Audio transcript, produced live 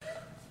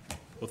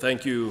Well,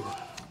 thank you,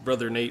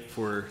 Brother Nate,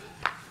 for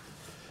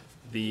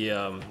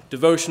the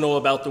devotional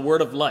about the word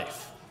of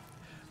life.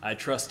 I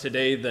trust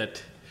today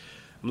that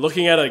I'm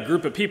looking at a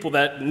group of people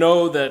that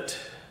know that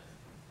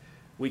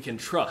we can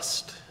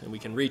trust and we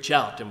can reach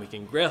out and we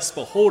can grasp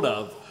a hold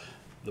of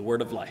the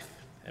word of life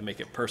and make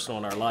it personal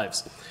in our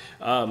lives.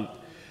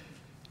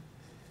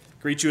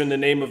 Greet you in the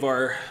name of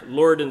our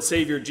Lord and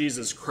Savior,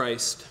 Jesus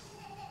Christ.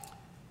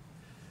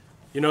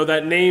 You know,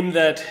 that name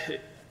that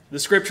the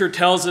scripture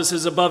tells us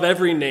is above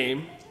every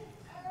name,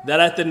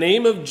 that at the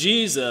name of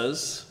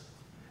Jesus,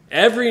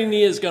 every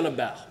knee is going to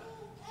bow.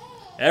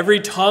 Every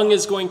tongue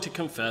is going to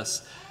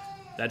confess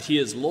that he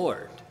is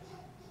Lord,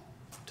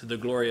 to the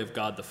glory of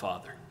God the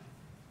Father.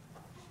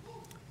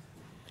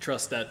 I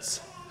trust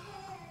that's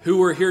who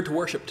we're here to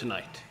worship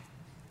tonight.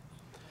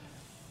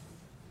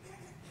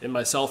 In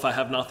myself, I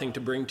have nothing to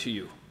bring to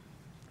you.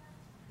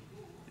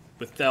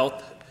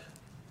 Without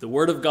the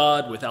Word of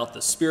God, without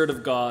the Spirit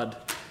of God,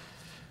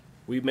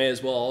 we may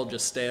as well all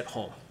just stay at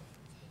home.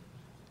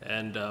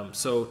 And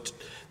so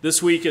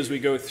this week, as we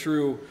go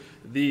through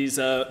these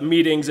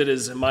meetings, it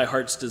is my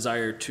heart's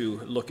desire to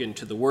look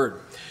into the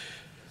Word.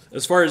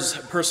 As far as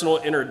personal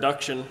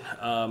introduction,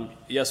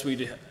 yes,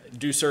 we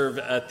do serve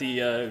at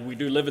we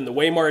do live in the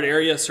Waymart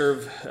area,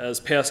 serve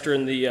as pastor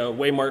in the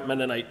Waymart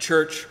Mennonite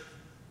Church.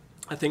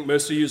 I think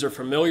most of you are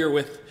familiar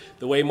with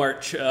the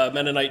Waymart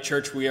Mennonite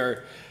Church. We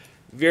are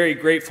very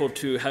grateful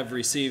to have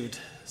received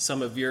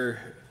some of your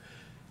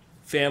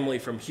family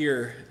from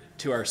here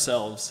to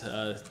ourselves.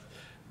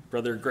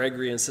 Brother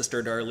Gregory and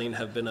Sister Darlene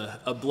have been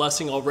a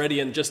blessing already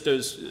in just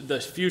the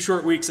few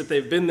short weeks that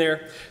they've been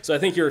there. So I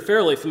think you're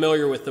fairly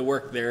familiar with the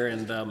work there,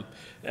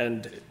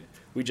 and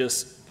we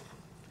just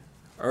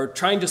are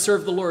trying to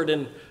serve the Lord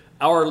in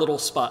our little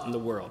spot in the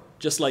world,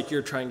 just like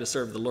you're trying to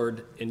serve the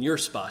Lord in your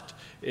spot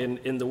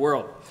in the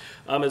world.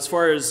 As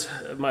far as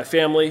my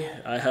family,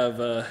 I have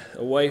a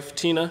wife,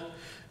 Tina,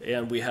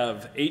 and we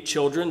have 8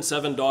 children,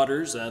 7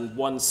 daughters, and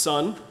 1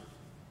 son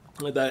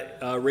that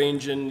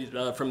range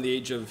from the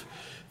age of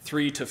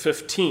 3 to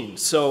 15.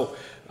 So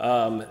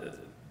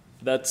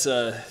that's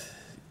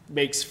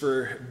makes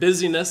for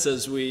busyness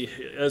as we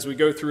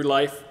go through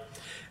life.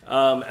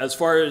 As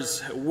far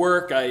as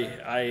work,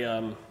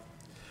 I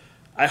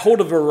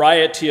hold a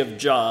variety of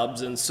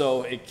jobs, and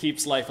so it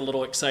keeps life a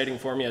little exciting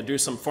for me. I do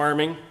some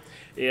farming,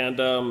 and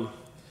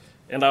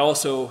I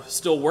also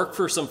still work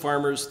for some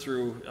farmers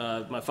through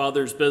my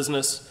father's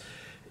business,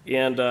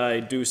 and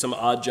I do some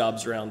odd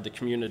jobs around the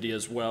community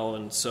as well.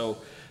 And so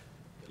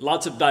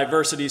lots of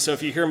diversity. So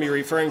if you hear me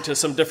referring to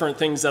some different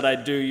things that I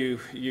do,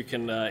 you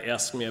can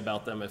ask me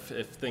about them if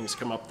things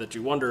come up that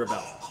you wonder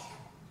about.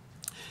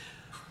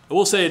 I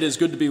will say it is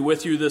good to be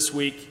with you this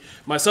week.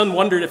 My son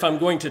wondered if I'm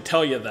going to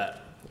tell you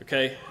that.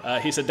 Okay?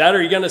 He said, "Dad,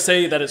 are you going to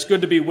say that it's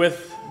good to be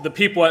with the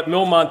people at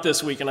Millmont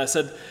this week?" And I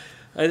said,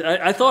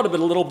 I thought a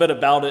little bit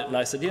about it, and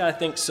I said, yeah, I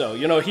think so.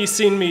 You know, he's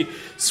seen me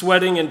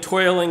sweating and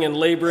toiling and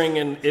laboring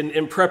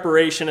in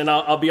preparation, and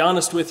I'll be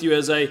honest with you,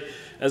 as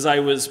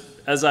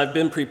I've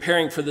been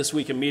preparing for this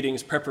week of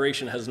meetings,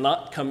 preparation has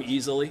not come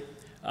easily.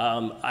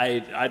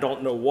 I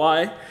don't know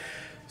why,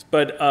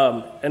 but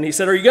and he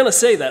said, "Are you going to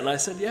say that?" And I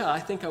said, "Yeah, I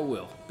think I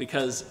will,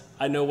 because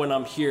I know when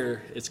I'm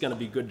here, it's going to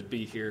be good to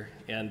be here,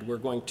 and we're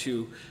going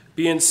to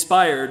be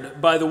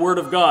inspired by the Word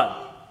of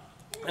God."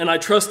 And I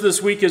trust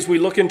this week as we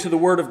look into the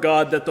Word of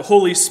God that the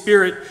Holy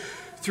Spirit,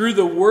 through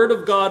the Word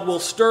of God, will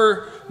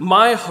stir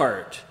my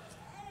heart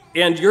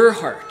and your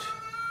heart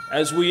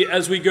as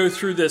we go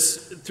through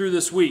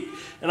this week.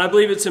 And I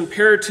believe it's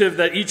imperative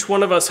that each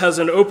one of us has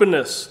an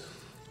openness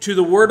to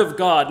the Word of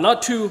God,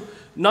 not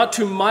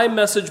to my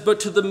message, but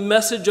to the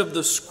message of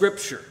the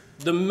Scripture,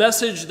 the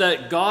message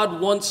that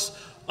God wants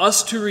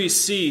us to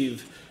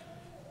receive,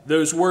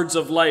 those words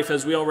of life,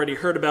 as we already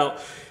heard about.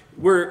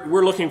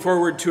 We're looking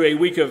forward to a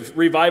week of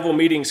revival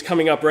meetings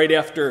coming up right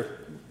after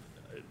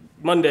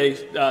Monday.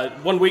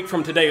 1 week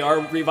from today,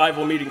 our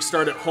revival meetings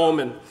start at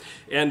home,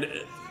 and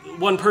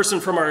one person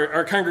from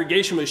our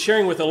congregation was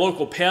sharing with a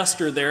local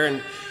pastor there,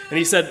 and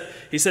he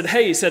said,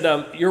 "Hey,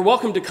 you're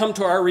welcome to come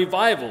to our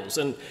revivals."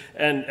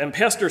 And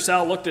Pastor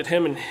Sal looked at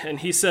him and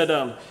he said,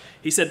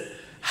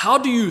 "How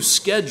do you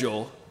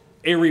schedule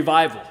a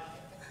revival?"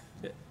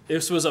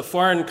 This was a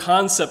foreign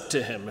concept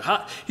to him.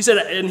 He said,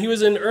 and he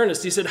was in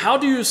earnest. He said, "How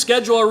do you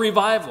schedule a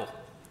revival?"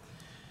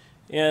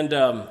 And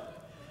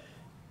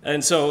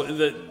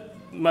so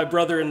my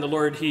brother in the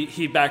Lord,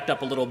 he backed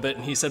up a little bit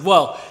and he said,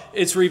 "Well,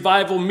 it's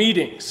revival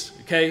meetings,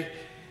 okay?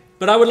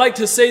 But I would like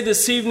to say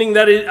this evening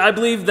that I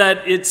believe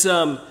that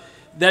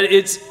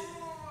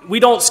we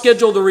don't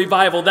schedule the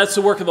revival. That's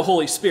the work of the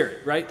Holy Spirit,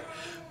 right?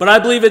 But I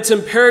believe it's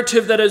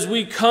imperative that as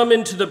we come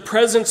into the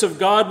presence of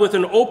God with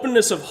an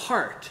openness of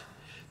heart,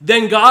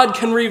 then God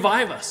can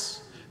revive us.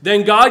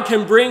 Then God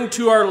can bring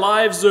to our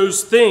lives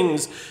those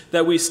things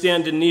that we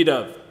stand in need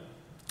of."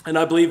 And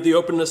I believe the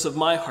openness of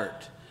my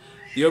heart,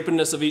 the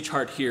openness of each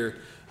heart here,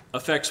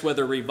 affects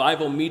whether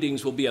revival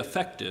meetings will be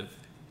effective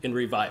in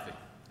reviving.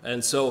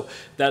 And so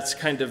that's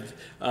kind of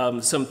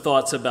some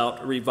thoughts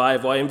about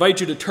revival. I invite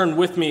you to turn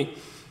with me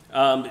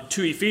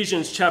to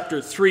Ephesians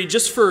chapter 3,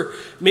 just for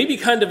maybe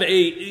kind of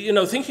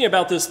thinking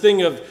about this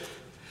thing of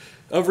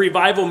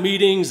revival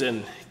meetings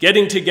and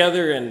getting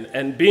together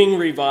and being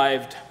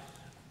revived.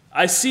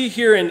 I see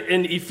here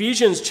in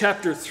Ephesians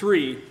chapter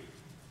 3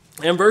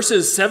 and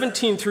verses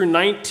 17 through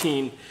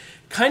 19,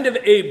 kind of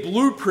a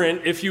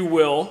blueprint, if you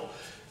will,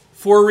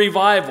 for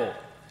revival.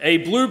 A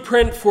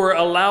blueprint for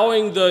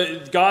allowing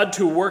God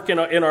to work in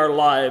our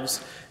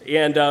lives,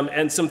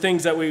 and some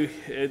things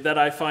that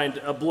I find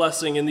a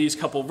blessing in these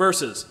couple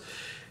verses.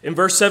 In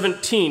verse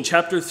 17,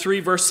 chapter 3,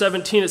 verse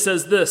 17, it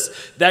says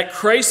this, that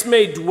Christ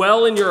may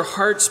dwell in your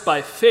hearts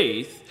by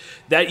faith,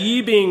 that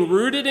ye being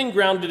rooted and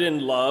grounded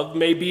in love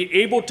may be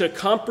able to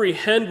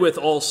comprehend with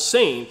all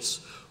saints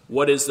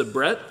what is the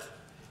breadth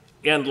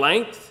and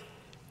length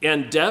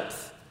and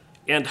depth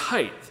and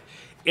height,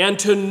 and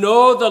to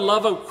know the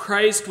love of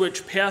Christ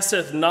which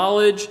passeth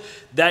knowledge,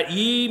 that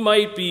ye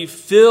might be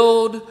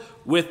filled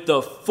with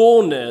the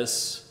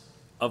fullness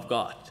of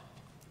God.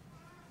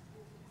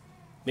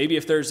 Maybe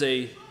if there's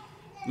a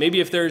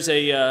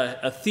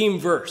theme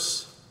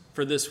verse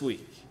for this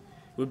week,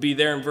 it would be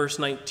there in verse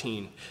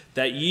 19,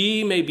 that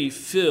ye may be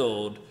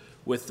filled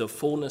with the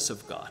fullness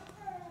of God.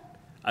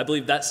 I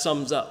believe that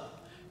sums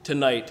up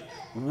tonight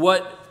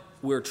what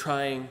we're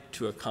trying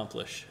to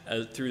accomplish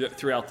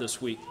throughout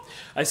this week.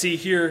 I see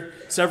here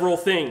several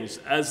things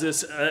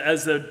as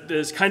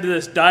kind of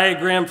this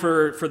diagram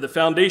for the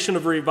foundation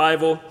of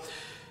revival.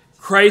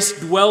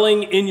 Christ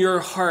dwelling in your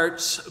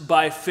hearts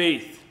by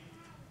faith.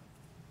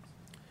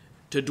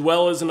 To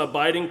dwell is an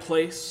abiding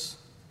place.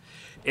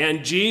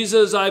 And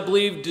Jesus, I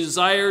believe,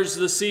 desires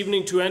this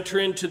evening to enter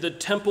into the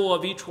temple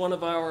of each one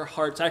of our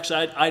hearts.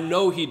 Actually, I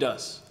know he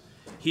does.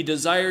 He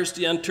desires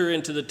to enter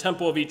into the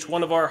temple of each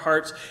one of our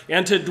hearts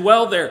and to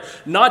dwell there.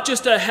 Not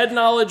just a head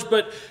knowledge,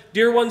 but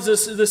dear ones,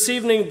 this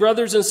evening,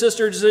 brothers and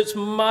sisters, it's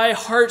my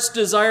heart's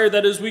desire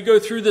that as we go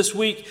through this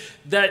week,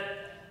 that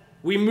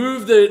we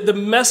move the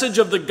message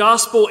of the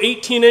gospel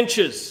 18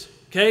 inches,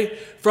 okay,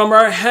 from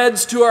our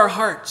heads to our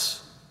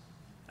hearts.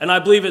 And I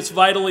believe it's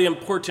vitally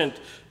important,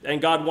 and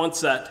God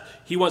wants that.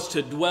 He wants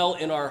to dwell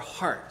in our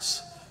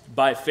hearts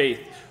by faith.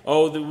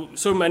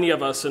 So many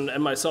of us,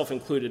 and myself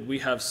included, we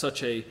have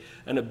such an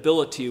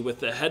ability with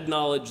the head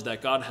knowledge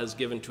that God has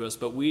given to us,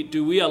 but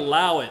do we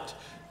allow it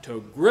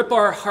to grip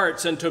our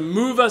hearts and to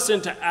move us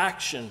into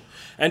action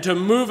and to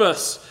move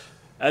us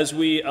as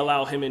we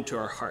allow him into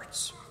our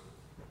hearts?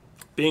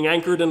 Being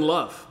anchored in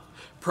love,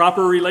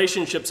 proper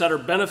relationships that are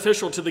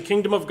beneficial to the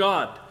kingdom of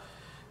God.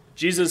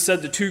 Jesus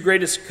said the two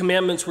greatest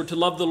commandments were to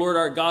love the Lord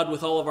our God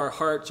with all of our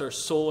hearts, our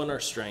soul, and our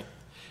strength,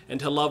 and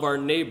to love our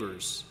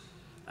neighbors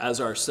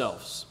as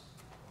ourselves.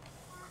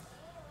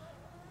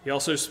 He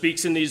also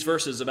speaks in these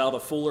verses about a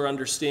fuller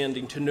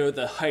understanding, to know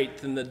the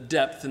height and the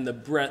depth and the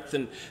breadth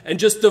and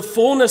just the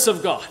fullness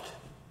of God.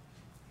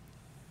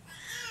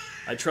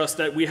 I trust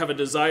that we have a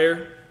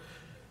desire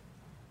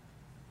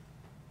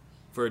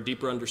for a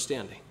deeper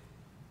understanding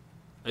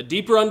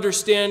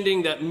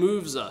that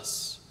moves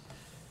us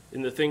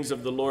in the things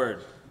of the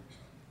Lord.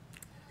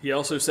 He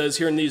also says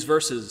here in these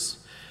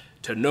verses,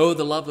 to know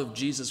the love of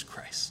Jesus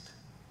Christ.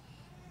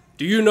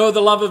 Do you know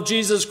the love of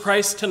Jesus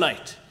Christ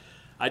tonight?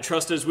 I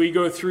trust as we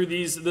go through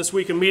this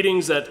week of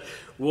meetings that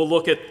we'll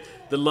look at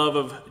the love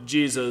of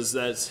Jesus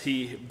as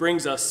he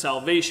brings us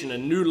salvation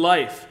and new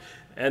life,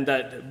 and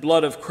that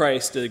blood of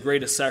Christ, the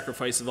greatest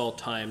sacrifice of all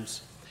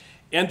times.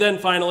 And then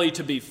finally,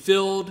 to be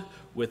filled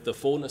with the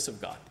fullness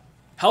of God.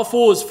 How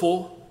full is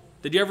full?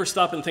 Did you ever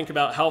stop and think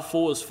about how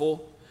full is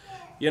full?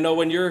 Things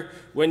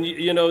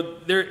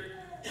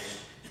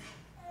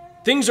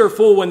are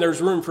full when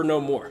there's room for no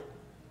more.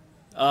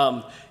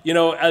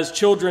 As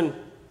children,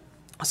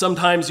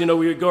 sometimes, we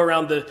would go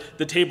around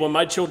the table, and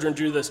my children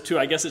do this too.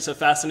 I guess it's a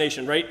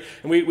fascination, right?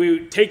 And we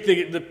would take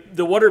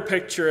the water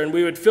pitcher, and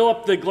we would fill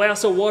up the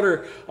glass of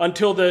water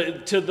until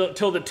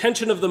the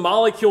tension of the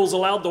molecules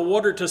allowed the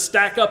water to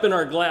stack up in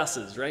our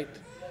glasses, right?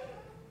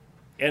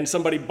 And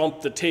somebody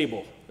bumped the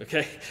table,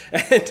 okay?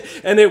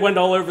 And it went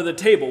all over the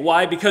table.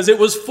 Why? Because it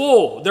was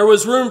full. There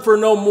was room for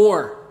no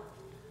more.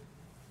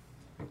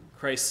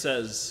 Christ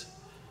says,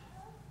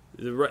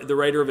 the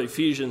writer of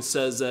Ephesians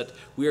says that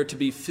we are to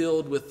be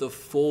filled with the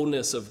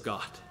fullness of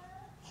God.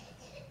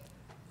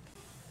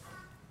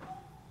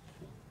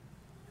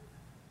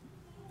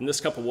 In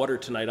this cup of water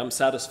tonight, I'm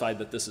satisfied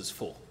that this is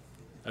full,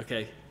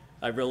 okay?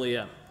 I really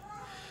am.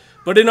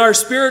 But in our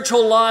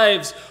spiritual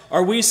lives,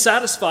 are we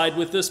satisfied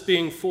with this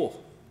being full?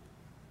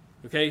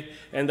 Okay?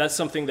 And that's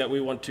something that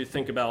we want to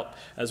think about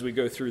as we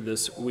go through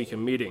this week of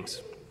meetings.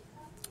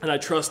 And I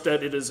trust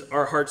that it is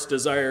our heart's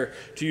desire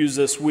to use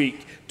this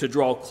week to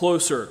draw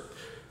closer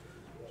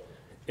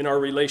in our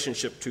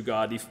relationship to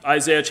God.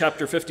 Isaiah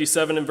chapter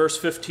 57 and verse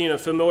 15, a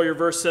familiar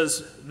verse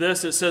says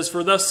this. It says,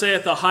 "For thus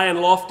saith the high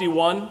and lofty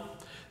one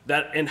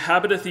that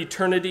inhabiteth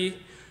eternity,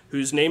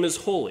 whose name is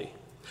holy.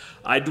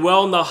 I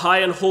dwell in the high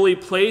and holy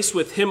place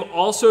with him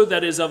also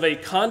that is of a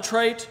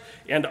contrite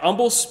and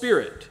humble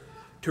spirit,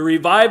 to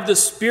revive the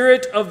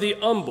spirit of the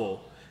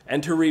humble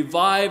and to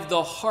revive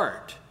the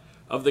heart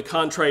of the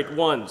contrite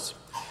ones."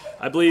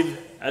 I believe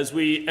as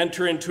we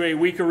enter into a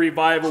week of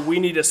revival, we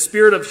need a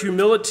spirit of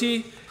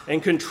humility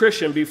and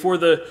contrition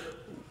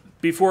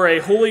before a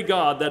holy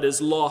God that is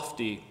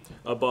lofty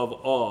above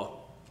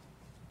all.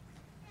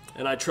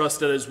 And I trust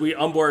that as we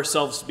humble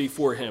ourselves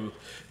before him,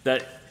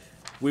 that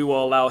we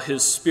will allow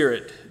his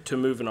Spirit to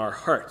move in our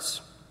hearts.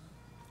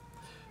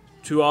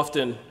 Too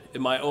often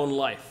in my own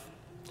life,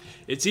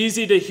 it's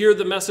easy to hear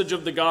the message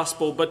of the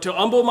gospel, but to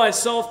humble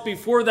myself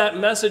before that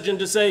message and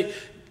to say,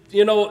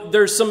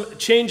 there's some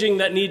changing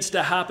that needs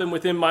to happen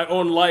within my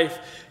own life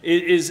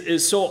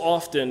is so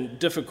often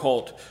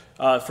difficult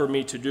for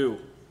me to do.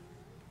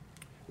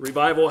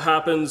 Revival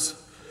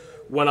happens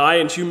when I,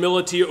 in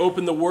humility,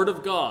 open the Word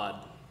of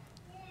God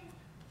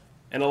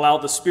and allow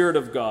the Spirit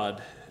of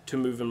God to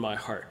move in my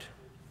heart.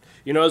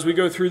 As we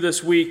go through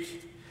this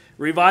week,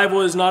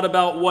 revival is not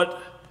about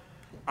what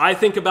I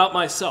think about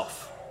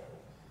myself.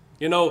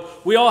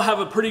 We all have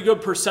a pretty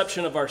good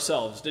perception of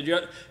ourselves. Did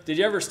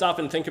you ever stop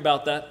and think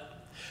about that?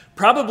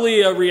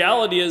 Probably a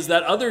reality is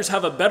that others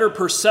have a better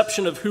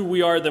perception of who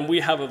we are than we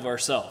have of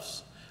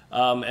ourselves.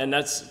 And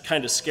that's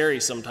kind of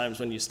scary sometimes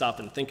when you stop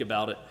and think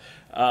about it.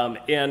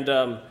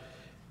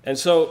 And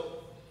so,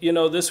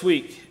 this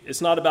week,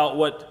 it's not about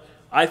what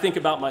I think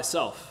about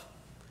myself.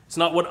 It's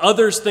not what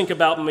others think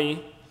about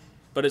me,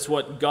 but it's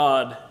what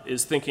God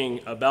is thinking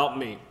about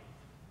me.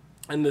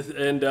 And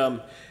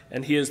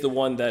he is the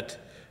one that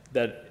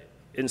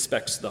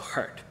inspects the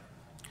heart.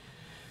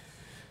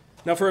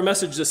 Now for a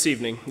message this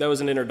evening, that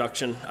was an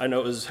introduction. I know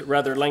it was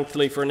rather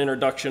lengthy for an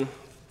introduction,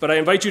 but I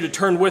invite you to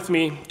turn with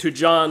me to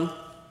John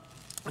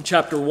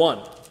chapter 1.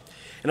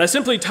 And I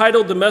simply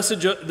titled the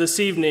message this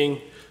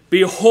evening,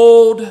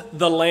 Behold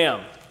the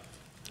Lamb.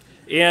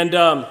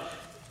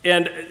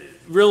 And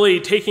really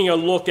taking a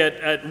look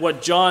at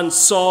what John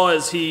saw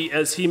as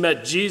he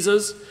met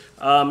Jesus,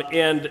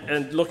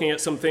 and looking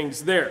at some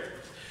things there.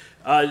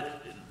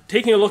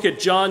 Taking a look at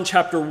John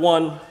chapter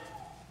 1,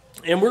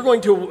 and we're going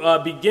to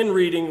begin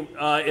reading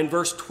in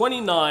verse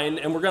 29,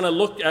 and we're going to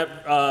look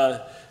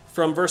at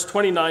from verse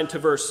 29 to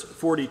verse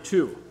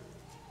 42.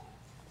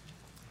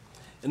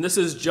 And this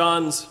is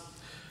John's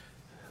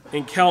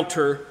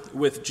encounter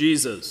with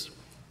Jesus.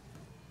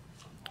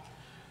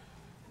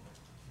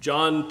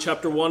 John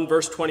chapter 1,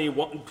 verse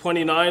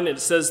 29, it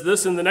says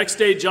this, And the next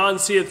day John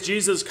seeth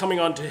Jesus coming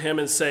unto him,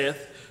 and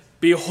saith,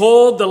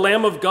 Behold the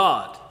Lamb of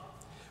God,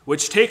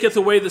 which taketh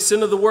away the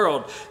sin of the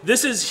world.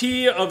 This is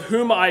he of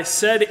whom I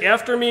said,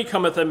 After me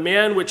cometh a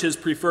man which is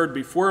preferred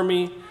before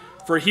me,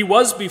 for he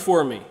was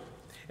before me.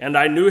 And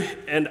I knew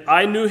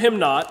him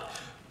not,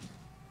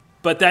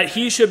 but that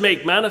he should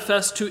make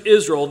manifest to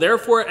Israel.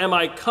 Therefore am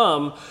I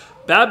come,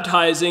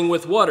 baptizing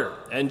with water.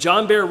 And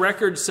John bare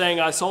record, saying,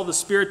 I saw the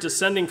Spirit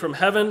descending from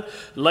heaven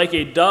like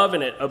a dove,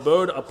 and it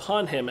abode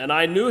upon him. And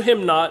I knew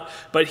him not,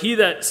 but he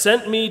that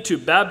sent me to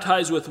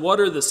baptize with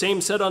water, the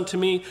same said unto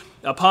me,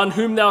 Upon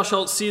whom thou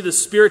shalt see the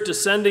Spirit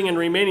descending and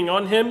remaining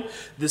on him,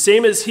 the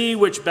same is he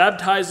which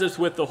baptizeth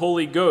with the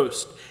Holy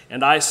Ghost.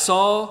 And I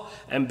saw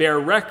and bear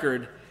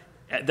record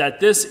that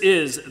this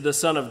is the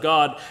Son of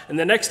God. And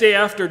the next day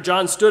after,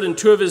 John stood and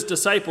two of his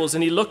disciples,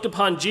 and he looked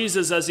upon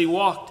Jesus as he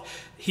walked.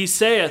 He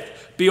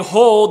saith,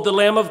 Behold the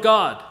Lamb of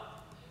God.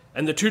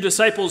 And the two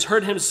disciples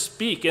heard him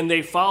speak, and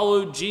they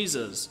followed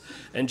Jesus.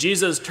 And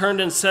Jesus turned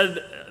and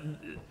said,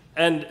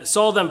 and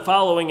saw them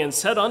following, and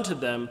said unto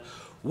them,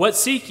 What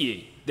seek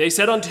ye? They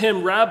said unto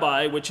him,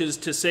 Rabbi, which is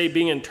to say,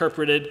 being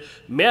interpreted,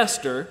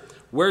 Master,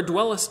 where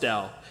dwellest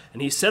thou?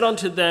 And he said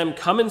unto them,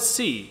 Come and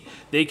see.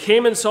 They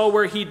came and saw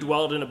where he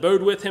dwelt, and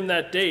abode with him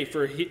that day,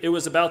 for it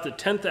was about the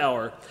 10th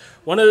hour.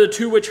 One of the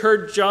two which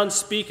heard John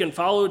speak and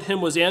followed him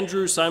was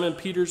Andrew, Simon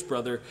Peter's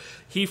brother.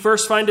 He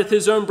first findeth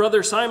his own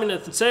brother Simon,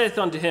 and saith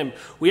unto him,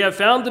 We have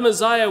found the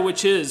Messiah,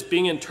 which is,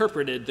 being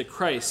interpreted, the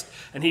Christ.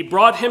 And he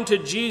brought him to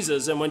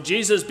Jesus, and when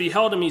Jesus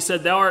beheld him, he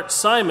said, Thou art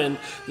Simon,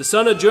 the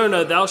son of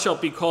Jonah, thou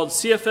shalt be called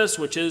Cephas,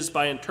 which is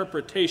by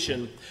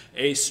interpretation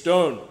a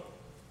stone.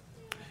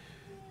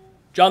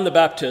 John the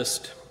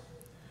Baptist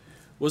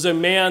was a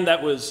man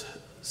that was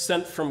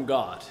sent from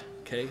God,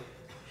 okay?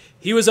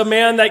 He was a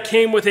man that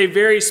came with a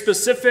very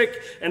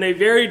specific and a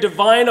very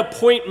divine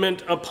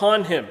appointment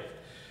upon him.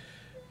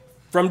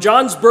 From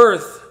John's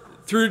birth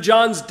through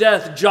John's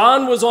death,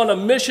 John was on a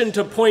mission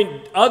to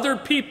point other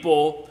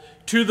people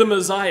to the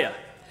Messiah.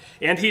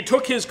 And he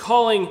took his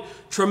calling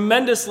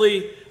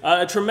tremendously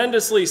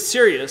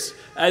serious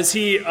as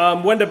he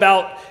went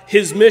about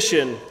his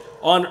mission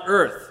on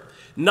earth.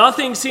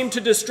 Nothing seemed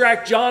to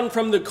distract John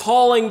from the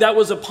calling that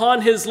was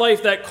upon his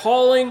life, that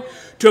calling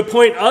to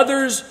point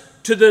others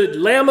to the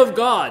Lamb of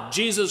God,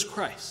 Jesus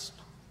Christ.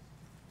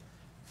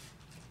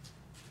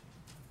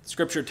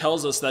 Scripture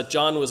tells us that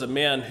John was a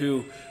man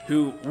who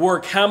wore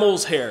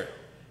camel's hair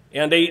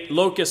and ate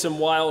locusts and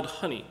wild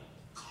honey.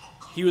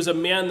 He was a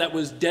man that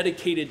was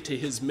dedicated to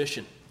his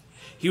mission.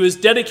 He was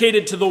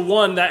dedicated to the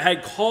one that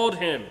had called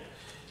him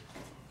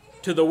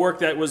to the work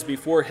that was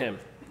before him.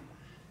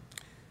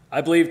 I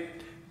believe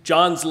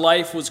John's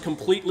life was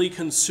completely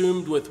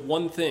consumed with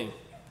one thing,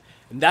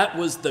 and that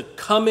was the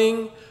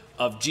coming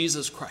of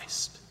Jesus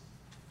Christ.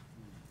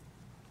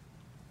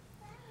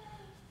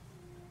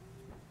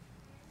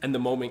 And the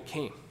moment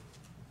came.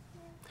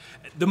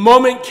 The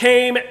moment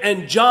came,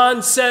 and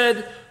John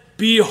said,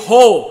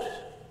 "Behold."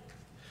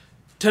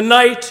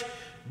 Tonight,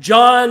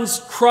 John's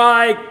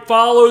cry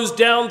follows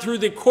down through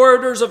the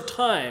corridors of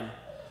time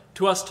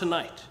to us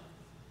tonight.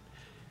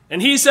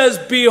 And he says,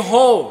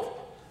 "Behold,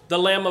 the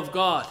Lamb of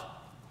God."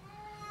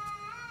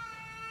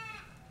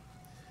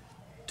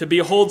 To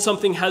behold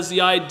something has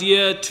the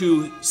idea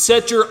to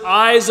set your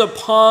eyes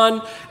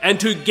upon and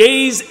to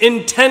gaze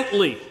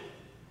intently.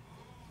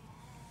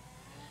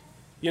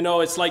 You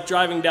know, it's like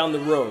driving down the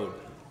road.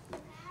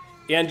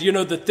 And you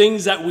know, the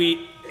things that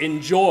we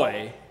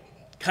enjoy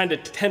kind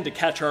of tend to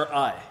catch our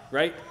eye,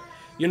 right?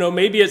 You know,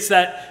 maybe it's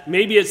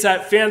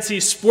that fancy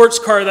sports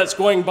car that's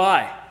going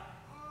by,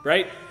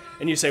 right?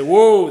 And you say,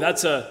 "Whoa,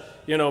 that's a,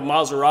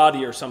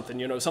 Maserati or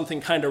something,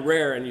 something kind of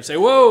rare." And you say,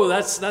 "Whoa,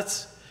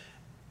 that's,"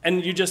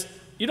 and you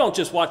don't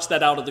just watch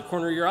that out of the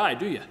corner of your eye,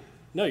 do you?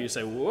 No, you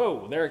say,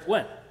 "Whoa, there it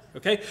went."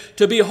 Okay?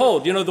 To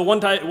behold. The one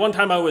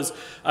time I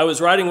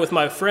was riding with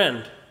my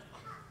friend,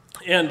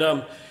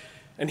 and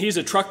he's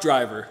a truck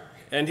driver,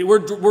 and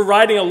we're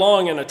riding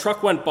along, and a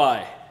truck went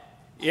by,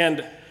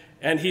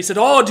 and he said,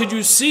 "Oh, did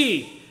you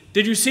see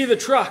the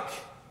truck?"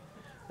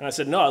 And I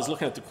said, "No, I was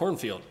looking at the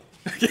cornfield."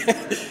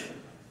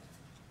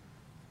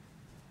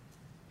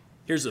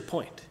 Here's the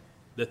point.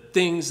 The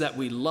things that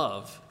we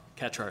love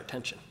catch our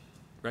attention,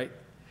 right?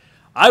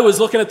 I was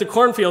looking at the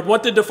cornfield.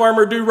 What did the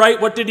farmer do right?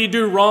 What did he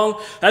do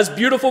wrong? Has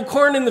beautiful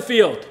corn in the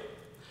field.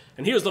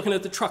 And he was looking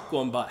at the truck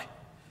going by.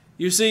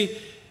 You see,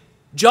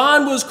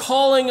 John was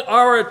calling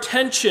our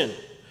attention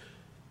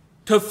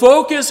to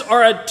focus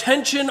our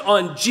attention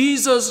on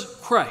Jesus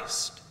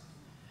Christ.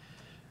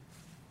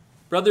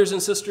 Brothers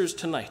and sisters,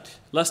 tonight,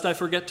 lest I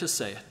forget to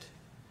say it,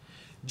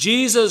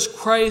 Jesus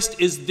Christ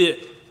is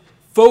the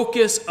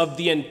focus of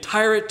the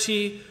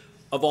entirety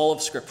of all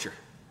of Scripture.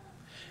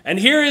 And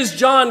here is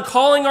John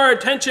calling our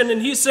attention,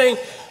 and he's saying,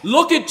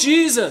 look at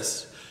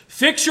Jesus.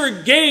 Fix your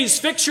gaze,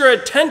 fix your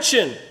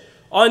attention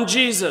on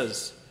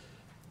Jesus.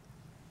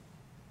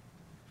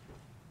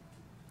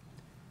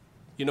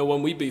 You know,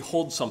 when we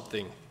behold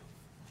something,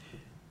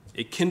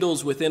 it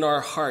kindles within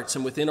our hearts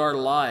and within our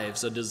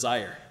lives a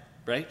desire,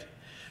 right?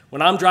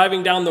 When I'm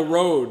driving down the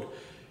road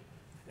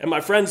and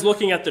my friend's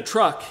looking at the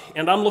truck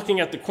and I'm looking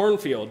at the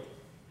cornfield,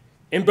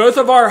 in both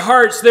of our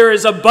hearts there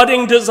is a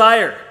budding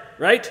desire,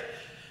 right?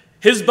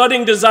 His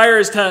budding desire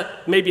is to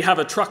maybe have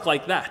a truck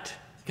like that,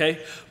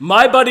 okay?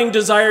 My budding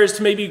desire is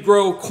to maybe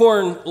grow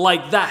corn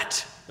like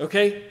that,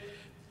 okay?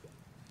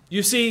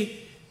 You see,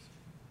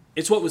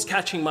 it's what was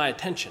catching my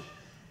attention.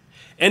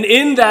 And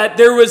in that,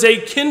 there was a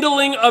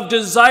kindling of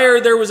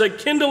desire. There was a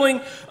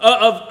kindling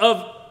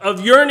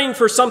of yearning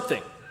for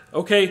something,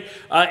 okay,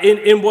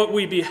 in what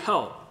we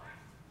beheld.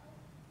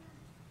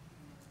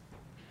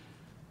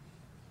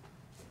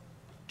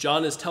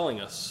 John is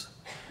telling us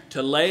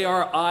to lay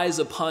our eyes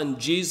upon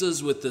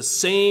Jesus with the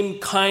same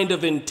kind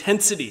of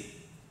intensity,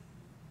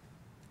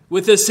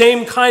 with the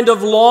same kind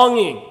of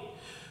longing,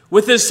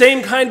 with the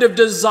same kind of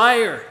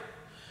desire.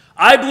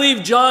 I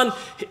believe John,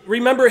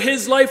 remember,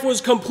 his life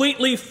was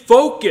completely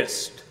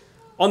focused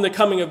on the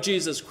coming of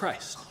Jesus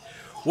Christ.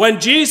 When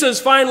Jesus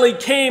finally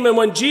came and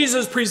when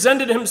Jesus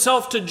presented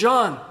himself to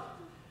John,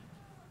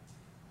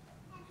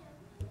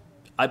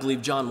 I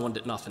believe John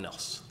wanted nothing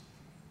else.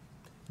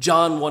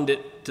 John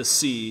wanted to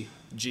see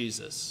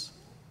Jesus.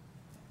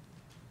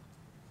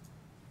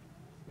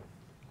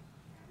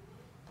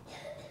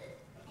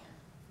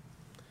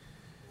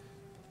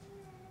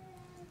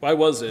 Why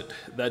was it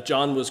that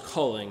John was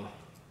calling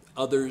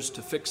others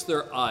to fix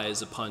their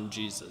eyes upon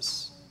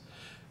Jesus?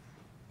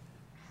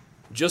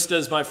 Just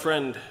as my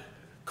friend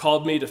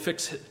called me to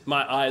fix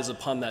my eyes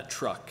upon that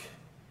truck,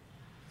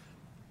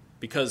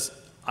 because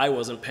I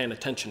wasn't paying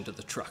attention to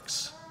the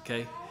trucks,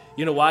 okay?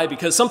 You know why?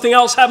 Because something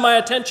else had my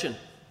attention.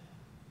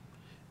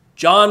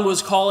 John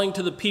was calling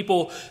to the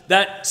people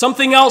that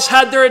something else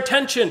had their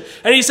attention.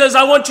 And he says,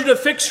 I want you to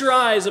fix your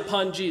eyes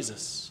upon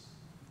Jesus.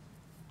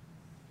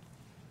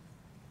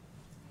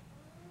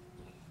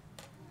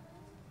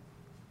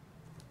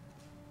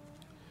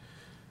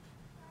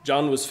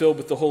 John was filled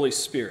with the Holy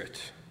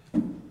Spirit.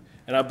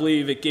 And I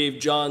believe it gave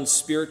John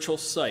spiritual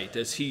sight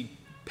as he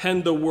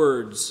penned the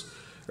words,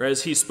 or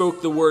as he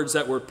spoke the words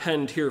that were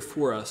penned here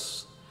for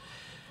us.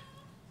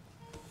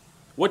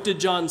 What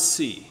did John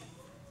see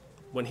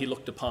when he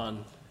looked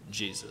upon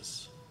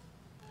Jesus?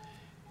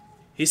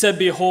 He said,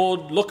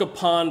 behold, look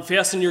upon,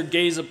 fasten your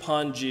gaze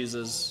upon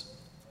Jesus,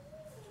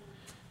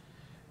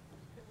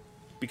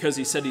 because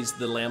he said he's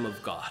the Lamb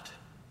of God.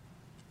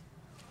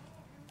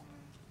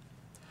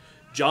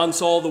 John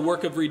saw the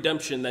work of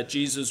redemption that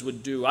Jesus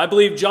would do. I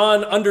believe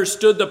John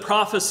understood the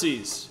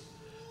prophecies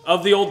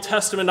of the Old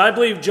Testament. I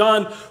believe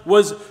John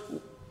was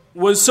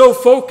so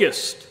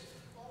focused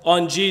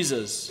on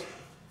Jesus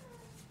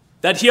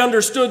that he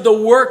understood the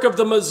work of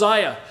the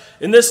Messiah.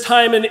 In this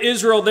time in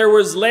Israel, there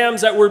was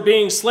lambs that were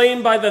being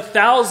slain by the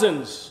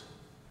thousands.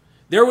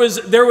 There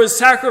was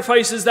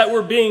sacrifices that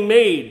were being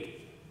made.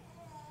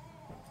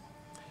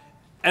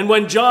 And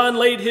when John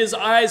laid his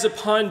eyes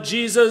upon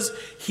Jesus,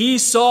 he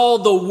saw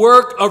the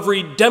work of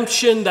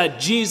redemption that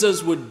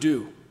Jesus would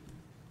do.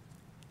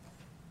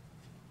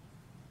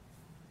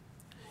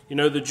 You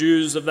know, the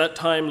Jews of that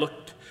time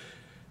looked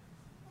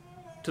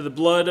to the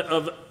blood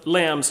of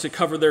lambs to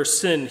cover their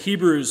sin.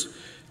 Hebrews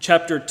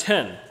chapter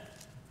 10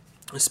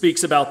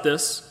 speaks about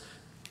this.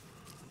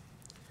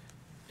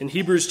 In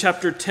Hebrews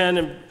chapter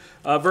 10,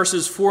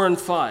 verses 4 and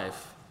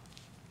 5,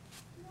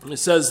 it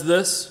says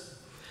this.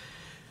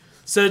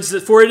 Says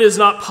that, for it is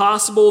not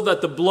possible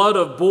that the blood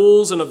of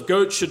bulls and of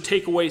goats should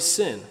take away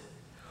sin.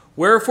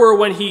 Wherefore,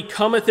 when he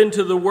cometh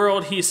into the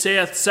world, he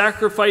saith,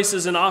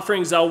 sacrifices and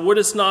offerings thou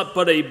wouldest not,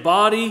 but a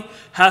body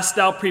hast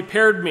thou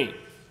prepared me.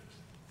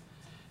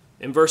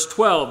 In verse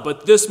 12,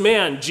 but this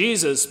man,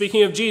 Jesus,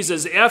 speaking of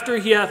Jesus, after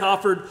he hath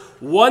offered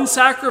one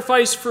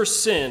sacrifice for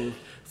sin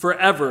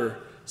forever,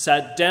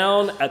 sat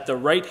down at the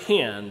right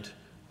hand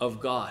of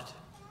God.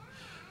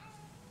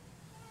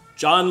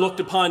 John looked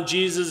upon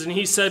Jesus and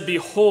he said,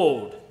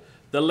 behold,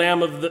 the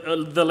Lamb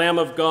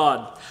of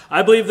God.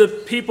 I believe the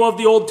people of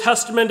the Old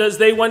Testament, as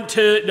they went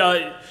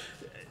to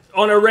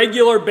on a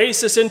regular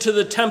basis into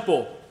the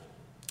temple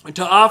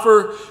to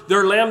offer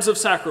their lambs of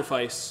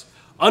sacrifice,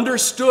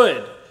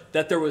 understood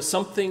that there was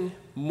something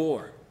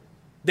more.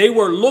 They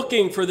were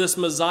looking for this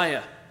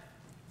Messiah.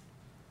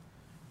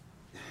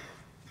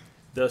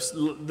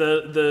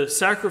 The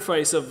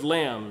sacrifice of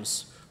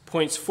lambs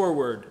points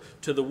forward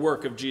to the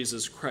work of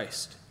Jesus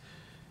Christ.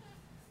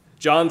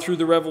 John, through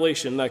the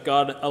revelation that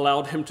God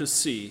allowed him to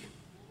see,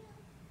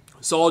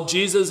 saw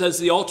Jesus as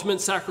the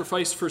ultimate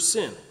sacrifice for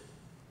sin.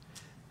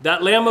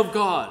 That Lamb of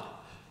God,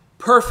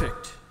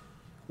 perfect,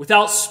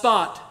 without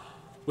spot,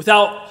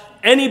 without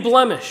any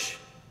blemish.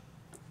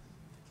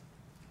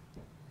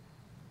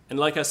 And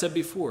like I said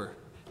before,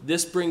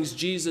 this brings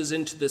Jesus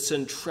into the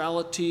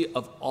centrality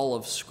of all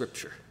of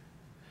Scripture.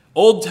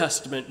 Old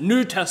Testament,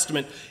 New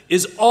Testament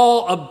is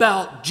all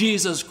about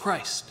Jesus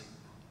Christ.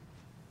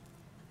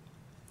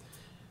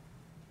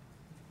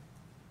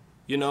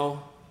 You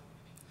know,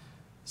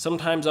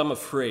 sometimes I'm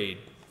afraid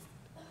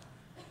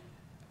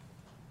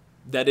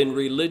that in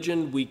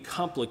religion we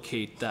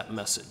complicate that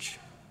message.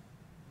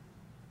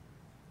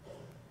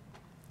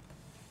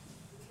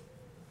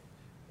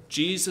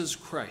 Jesus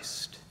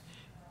Christ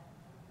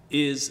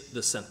is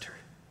the center.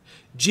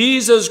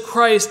 Jesus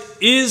Christ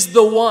is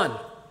the one.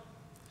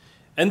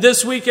 And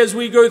this week, as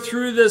we go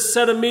through this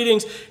set of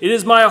meetings, it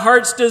is my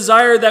heart's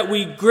desire that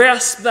we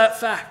grasp that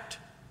fact.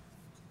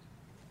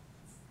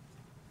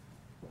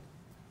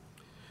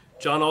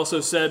 John also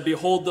said,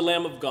 behold the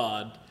Lamb of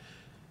God,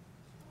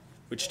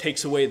 which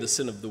takes away the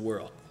sin of the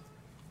world.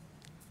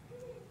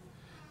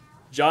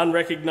 John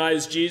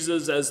recognized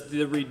Jesus as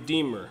the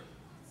Redeemer,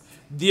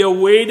 the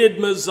awaited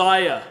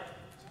Messiah,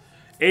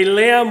 a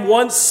lamb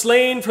once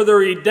slain for the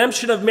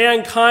redemption of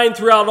mankind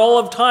throughout all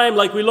of time,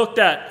 like we looked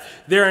at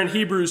there in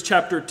Hebrews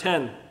chapter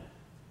 10.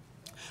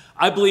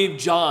 I believe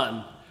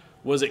John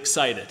was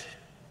excited.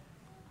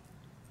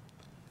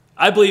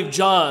 I believe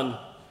John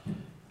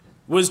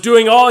was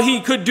doing all he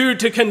could do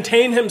to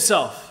contain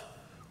himself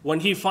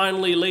when he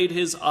finally laid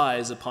his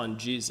eyes upon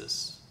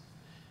Jesus.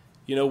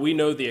 You know, we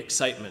know the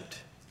excitement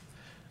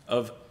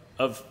of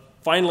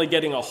finally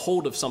getting a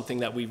hold of something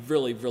that we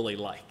really, really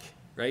like,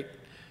 right?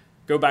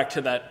 Go back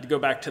to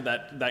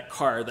that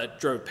car that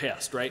drove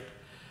past, right?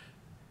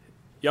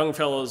 Young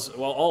fellows,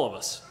 well, all of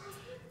us.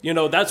 You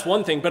know, that's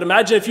one thing, but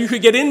imagine if you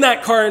could get in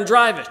that car and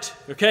drive it,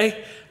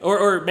 okay?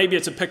 Or maybe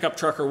it's a pickup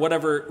truck or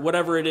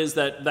whatever it is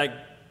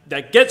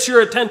that gets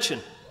your attention.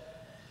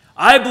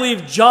 I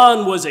believe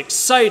John was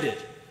excited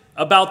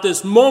about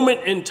this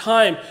moment in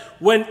time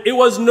when it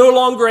was no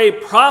longer a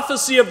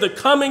prophecy of the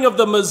coming of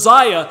the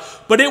Messiah,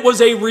 but it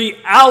was a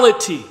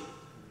reality.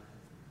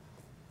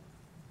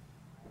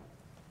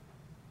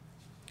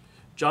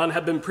 John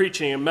had been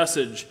preaching a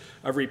message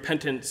of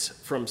repentance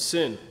from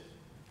sin.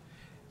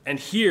 And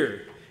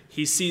here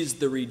he sees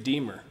the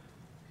Redeemer,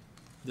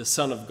 the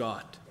Son of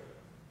God.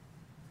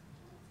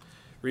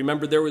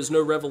 Remember, there was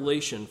no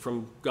revelation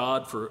from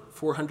God for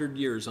 400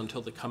 years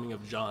until the coming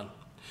of John.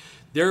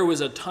 There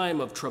was a time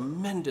of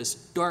tremendous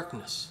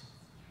darkness.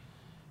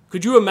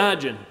 Could you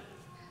imagine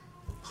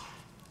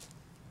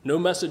no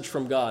message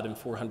from God in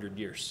 400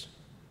 years?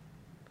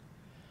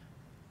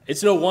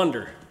 It's no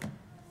wonder.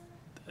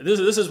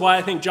 This is why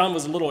I think John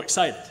was a little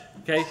excited,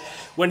 okay?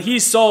 When he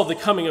saw the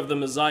coming of the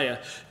Messiah,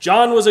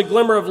 John was a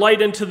glimmer of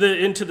light into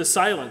the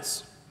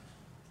silence.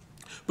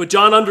 But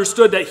John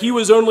understood that he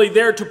was only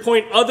there to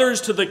point others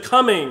to the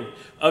coming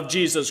of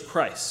Jesus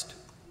Christ.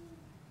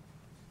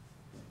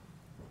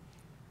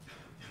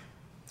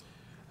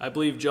 I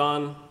believe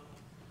John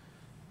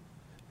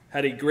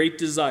had a great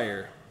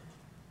desire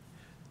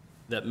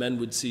that men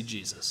would see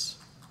Jesus.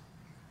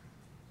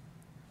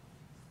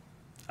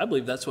 I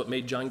believe that's what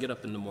made John get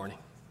up in the morning,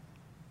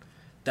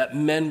 that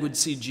men would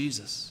see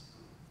Jesus.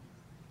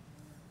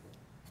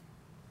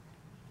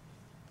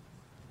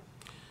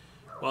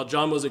 While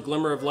John was a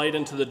glimmer of light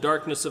into the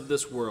darkness of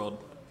this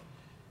world,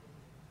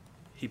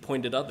 he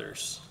pointed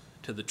others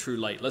to the true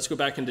light. Let's go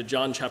back into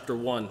John chapter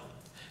 1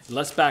 And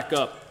let's back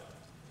up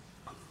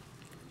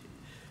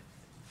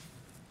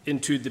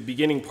into the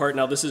beginning part.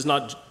 Now, this is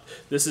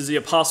the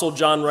Apostle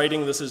John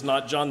writing. This is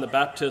not John the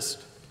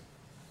Baptist.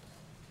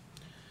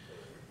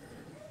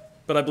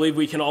 But I believe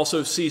we can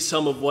also see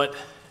some of what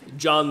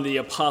John the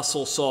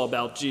Apostle saw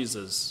about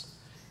Jesus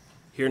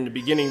here in the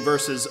beginning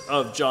verses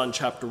of John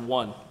chapter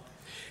 1.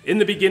 In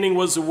the beginning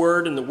was the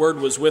Word, and the Word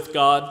was with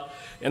God,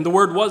 and the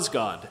Word was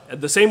God. And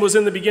the same was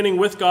in the beginning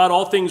with God.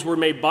 All things were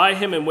made by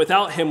him, and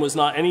without him was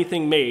not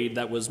anything made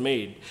that was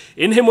made.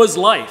 In him was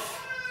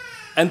life,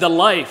 and the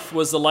life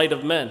was the light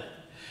of men.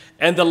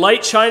 And the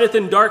light shineth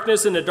in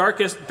darkness, and the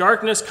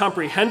darkness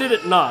comprehended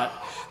it not.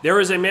 There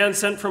is a man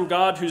sent from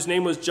God whose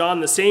name was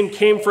John. The same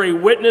came for a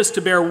witness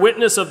to bear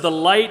witness of the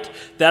light,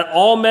 that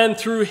all men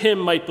through him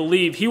might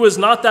believe. He was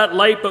not that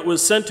light, but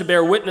was sent to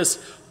bear witness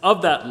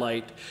of that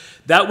light.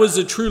 That was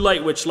the true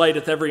light which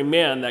lighteth every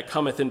man that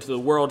cometh into the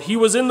world. He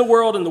was in the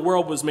world, and the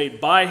world was made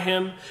by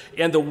him,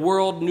 and the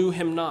world knew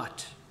him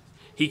not.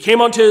 He came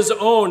unto his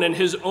own, and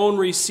his own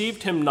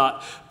received him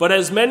not. But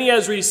as many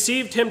as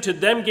received him, to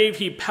them gave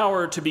he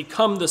power to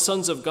become the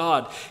sons of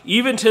God,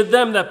 even to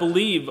them that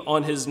believe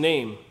on his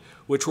name,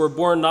 which were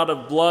born not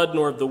of blood,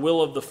 nor of the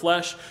will of the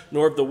flesh,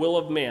 nor of the will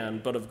of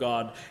man, but of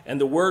God. And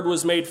the Word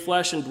was made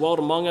flesh and dwelt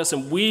among us,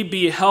 and we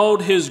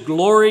beheld his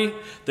glory,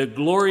 the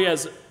glory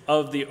as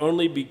of the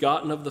only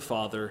begotten of the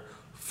Father,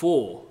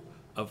 full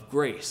of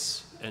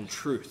grace and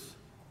truth.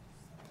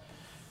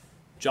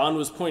 John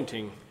was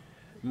pointing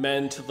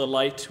men to the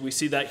light. We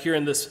see that here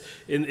in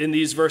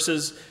these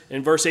verses.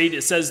 In verse 8,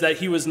 it says that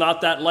he was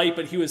not that light,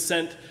 but he was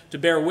sent to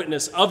bear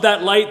witness of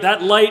that light.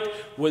 That light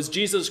was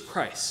Jesus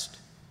Christ.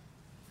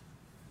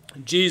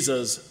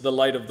 Jesus, the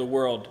light of the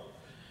world.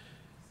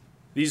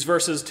 These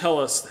verses tell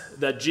us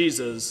that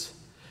Jesus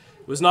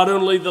was not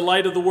only the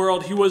light of the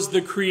world, he was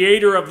the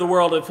creator of the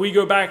world. If we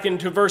go back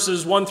into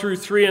verses 1 through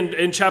 3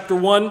 in chapter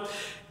 1,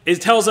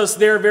 it tells us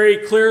there very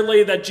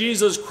clearly that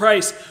Jesus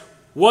Christ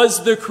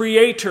was the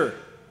creator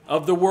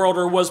of the world,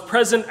 or was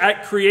present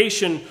at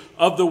creation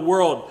of the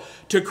world.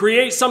 To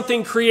create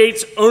something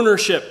creates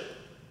ownership.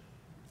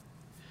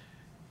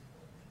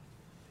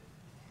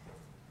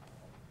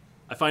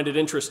 I find it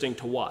interesting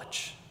to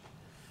watch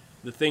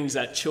the things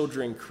that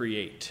children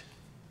create.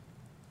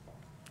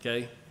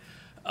 Okay?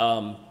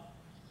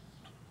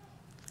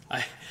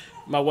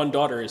 My one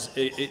daughter is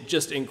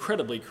just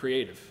incredibly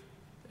creative,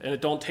 and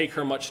it don't take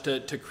her much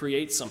to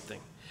create something.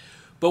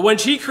 But when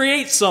she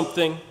creates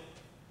something,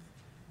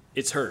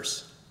 it's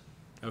hers.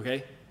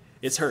 Okay?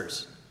 It's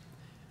hers,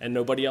 and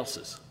nobody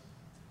else's.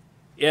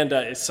 And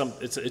it's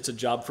a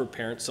job for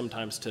parents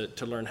sometimes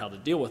to learn how to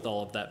deal with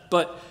all of that.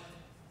 But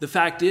the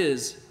fact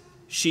is,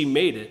 she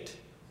made it,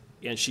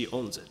 and she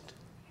owns it.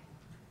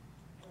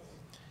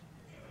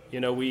 You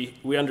know,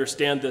 we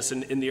understand this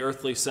in the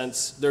earthly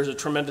sense. There's a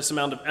tremendous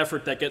amount of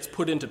effort that gets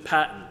put into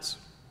patents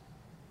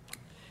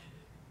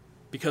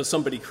because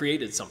somebody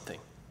created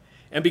something.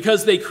 And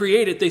because they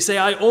create it, they say,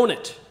 I own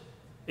it.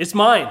 It's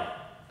mine.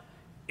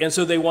 And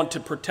so they want to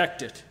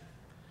protect it.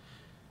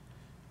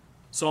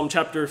 Psalm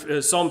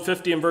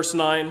 50 and verse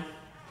 9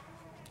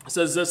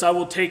 says this, I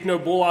will take no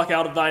bullock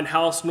out of thine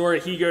house, nor a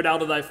he-goat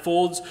out of thy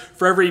folds.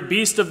 For every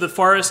beast of the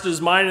forest is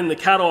mine, and the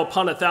cattle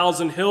upon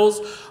 1,000 hills.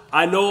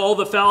 I know all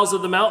the fowls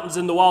of the mountains,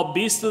 and the wild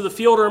beasts of the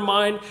field are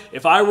mine.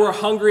 If I were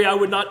hungry, I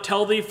would not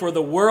tell thee, for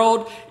the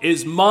world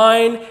is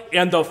mine,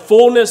 and the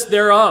fullness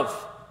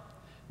thereof.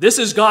 This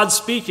is God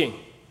speaking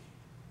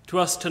to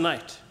us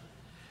tonight.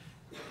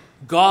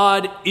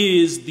 God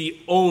is the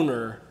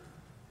owner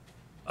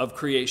of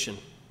creation.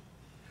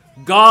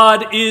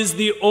 God is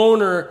the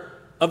owner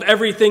of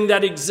everything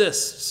that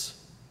exists.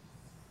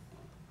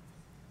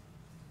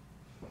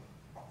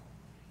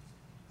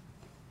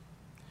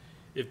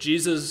 If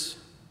Jesus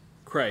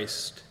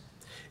Christ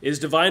is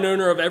divine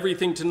owner of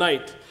everything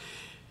tonight,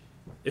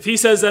 if he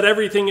says that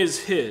everything is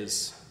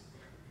his,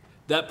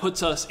 that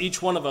puts us,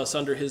 each one of us,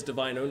 under his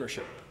divine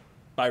ownership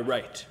by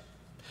right.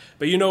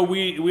 But you know,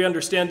 we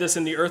understand this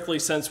in the earthly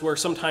sense where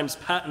sometimes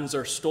patents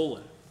are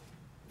stolen.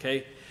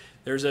 Okay?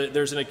 There's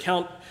an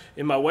account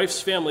in my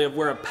wife's family of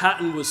where a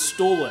patent was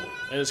stolen,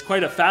 and it's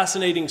quite a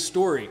fascinating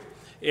story.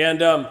 And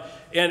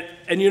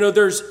you know,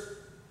 there's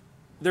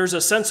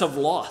a sense of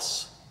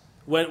loss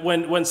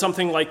when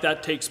something like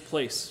that takes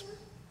place.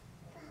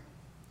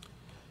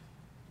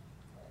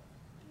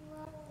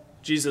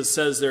 Jesus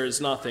says there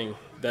is nothing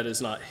that is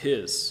not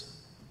his.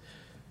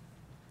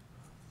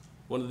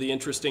 One of the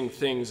interesting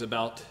things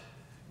about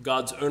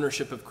God's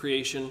ownership of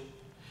creation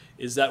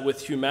is that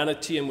with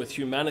humanity and with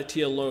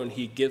humanity alone,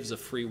 he gives a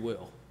free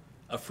will,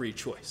 a free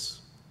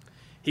choice.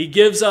 He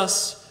gives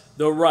us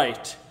the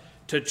right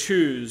to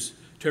choose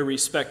to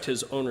respect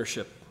his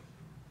ownership.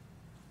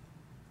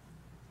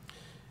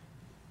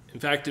 In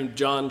fact, in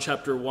John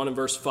chapter 1 and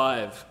verse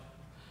 5, it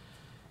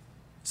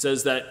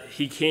says that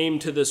he came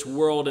to this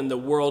world and the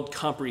world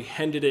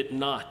comprehended it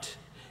not.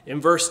 In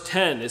verse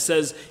 10, it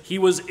says, he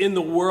was in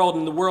the world,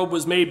 and the world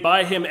was made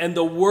by him, and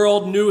the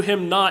world knew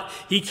him not.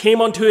 He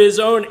came unto his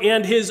own,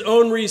 and his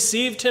own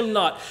received him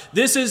not.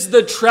 This is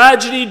the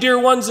tragedy, dear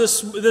ones,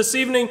 this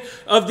evening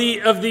of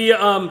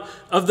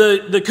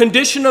the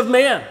condition of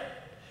man,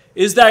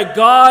 is that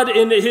God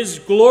in his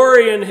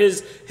glory and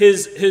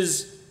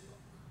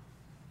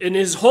in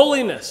his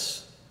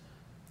holiness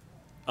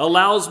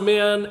allows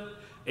man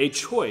a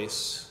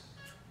choice,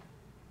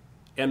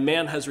 and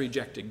man has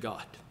rejected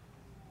God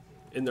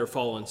in their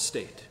fallen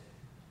state.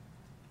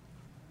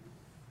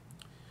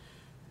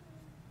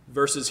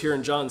 Verses here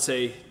in John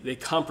say they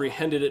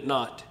comprehended it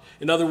not.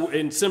 In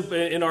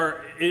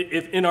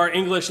our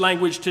English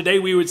language today,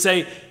 we would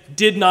say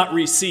did not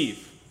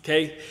receive.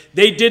 Okay,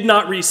 they did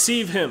not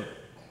receive him.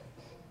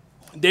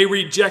 They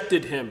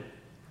rejected him.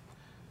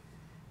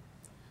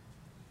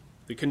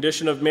 The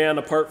condition of man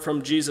apart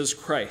from Jesus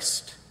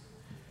Christ,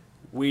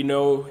 we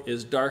know,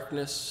 is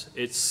darkness,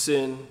 it's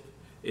sin,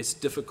 it's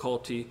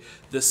difficulty,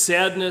 the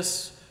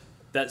sadness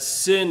that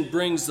sin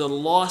brings, the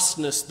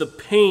lostness, the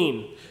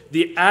pain,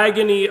 the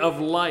agony of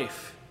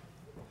life.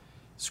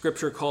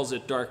 Scripture calls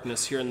it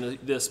darkness here in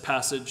this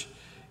passage.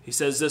 He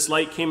says this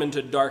light came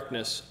into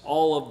darkness,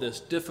 all of this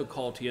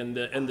difficulty and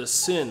the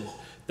sin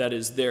that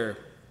is there.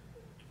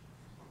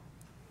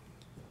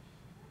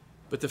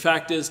 But the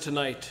fact is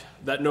tonight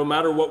that no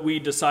matter what we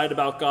decide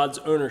about God's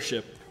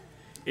ownership,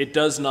 it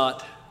does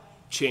not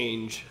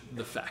change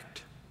the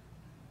fact.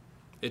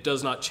 It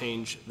does not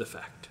change the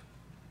fact.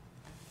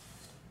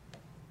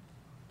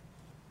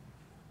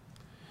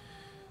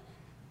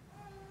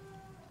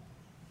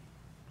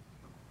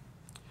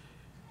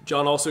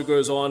 John also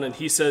goes on and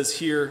he says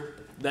here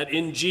that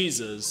in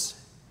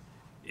Jesus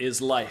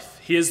is life.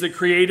 He is the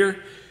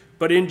creator,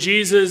 but in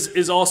Jesus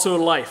is also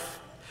life.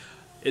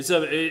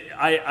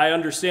 I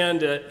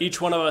understand that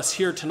each one of us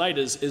here tonight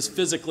is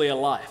physically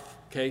alive.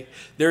 Okay?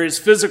 There is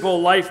physical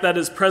life that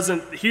is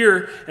present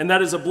here, and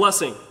that is a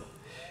blessing.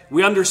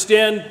 We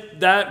understand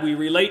that. We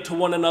relate to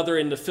one another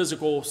in the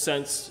physical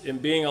sense, in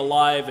being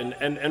alive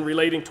and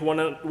relating to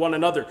one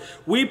another.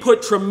 We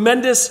put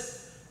tremendous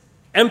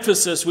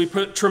emphasis, we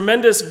put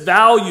tremendous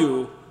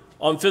value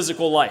on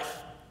physical life.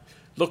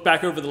 Look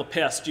back over the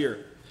past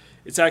year.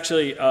 It's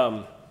actually,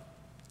 I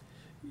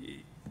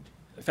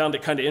found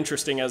it kind of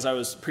interesting as I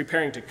was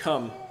preparing to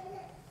come.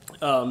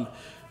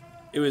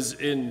 It was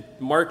in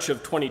March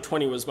of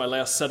 2020 was my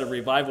last set of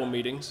revival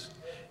meetings.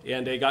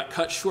 And they got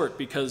cut short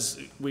because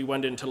we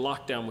went into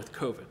lockdown with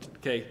COVID.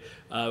 Okay,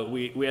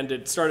 we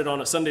started on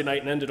a Sunday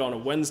night and ended on a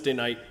Wednesday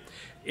night,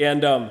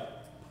 and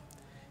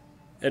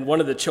one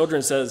of the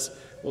children says,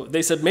 well,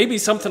 they said maybe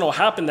something will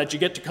happen that you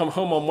get to come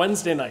home on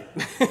Wednesday night,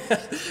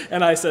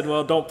 and I said,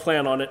 well, don't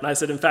plan on it. And I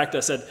said, in fact,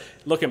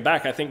 looking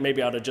back, I think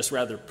maybe I'd have just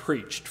rather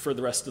preached for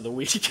the rest of the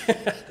week.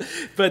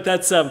 But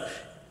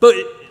but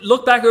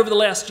look back over the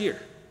last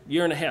year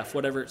and a half,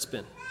 whatever it's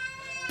been.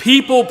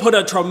 People put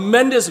a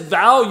tremendous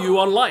value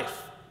on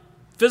life,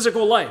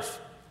 physical life.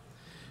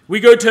 We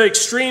go to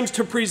extremes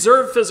to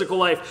preserve physical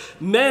life.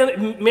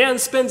 Man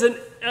spends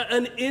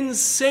an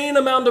insane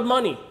amount of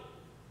money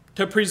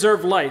to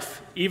preserve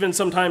life, even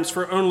sometimes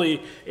for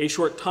only a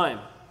short time.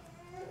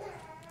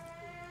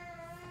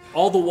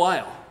 All the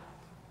while,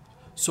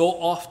 so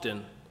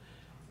often,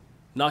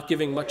 not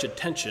giving much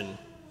attention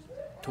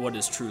to what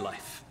is true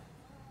life.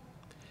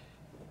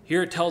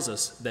 Here it tells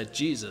us that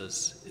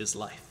Jesus is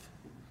life.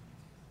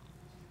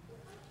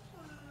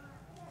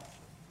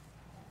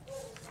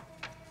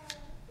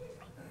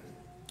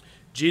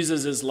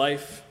 Jesus'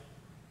 life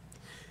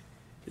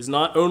is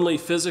not only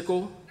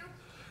physical,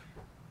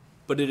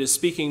 but it is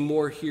speaking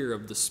more here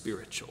of the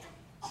spiritual.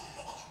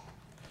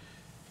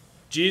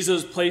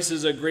 Jesus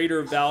places a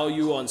greater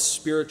value on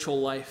spiritual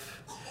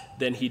life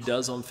than he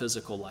does on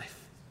physical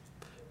life.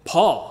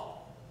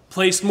 Paul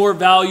placed more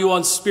value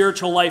on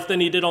spiritual life than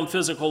he did on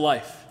physical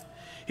life.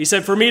 He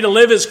said, for me to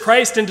live is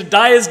Christ and to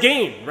die is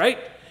gain, right?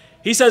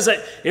 He says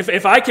that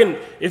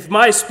if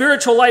my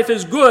spiritual life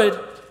is good,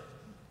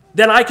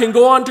 then I can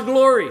go on to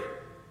glory.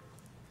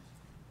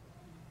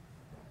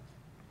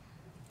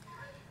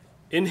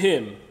 In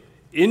him,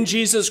 in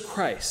Jesus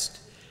Christ,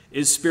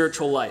 is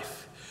spiritual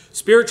life.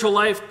 Spiritual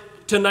life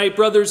tonight,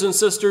 brothers and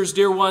sisters,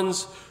 dear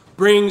ones,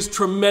 brings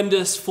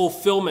tremendous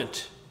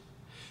fulfillment.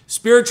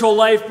 Spiritual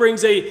life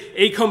brings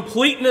a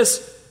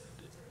completeness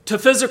to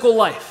physical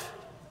life.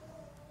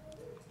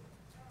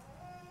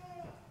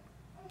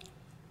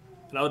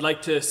 And I would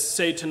like to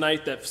say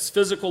tonight that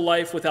physical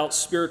life without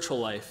spiritual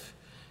life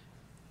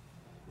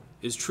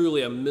is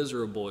truly a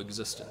miserable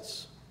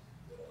existence.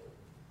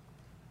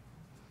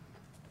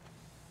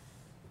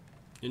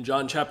 In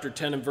John chapter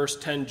 10 and verse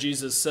 10,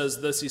 Jesus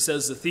says this. He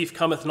says, the thief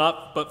cometh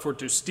not but for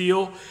to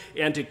steal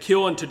and to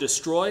kill and to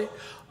destroy.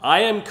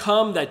 I am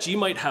come that ye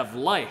might have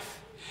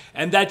life,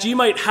 and that ye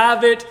might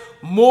have it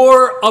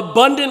more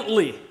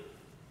abundantly.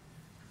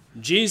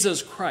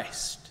 Jesus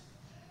Christ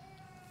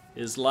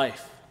is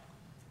life.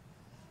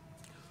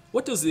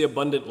 What does the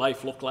abundant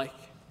life look like?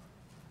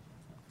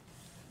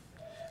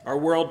 Our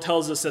world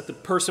tells us that the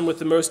person with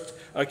the most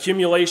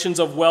accumulations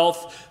of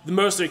wealth, the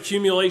most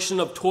accumulation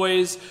of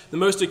toys, the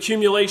most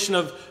accumulation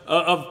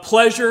of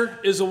pleasure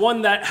is the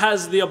one that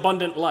has the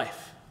abundant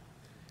life.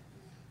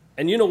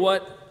 And you know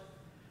what?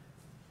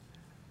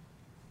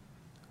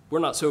 We're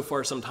not so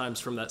far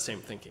sometimes from that same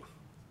thinking,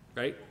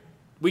 right?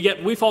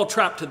 We fall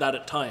trapped to that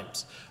at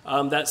times,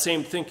 that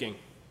same thinking.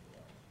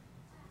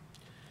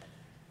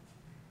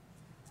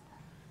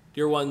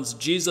 Dear ones,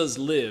 Jesus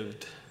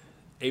lived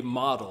a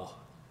model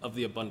of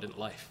the abundant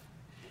life,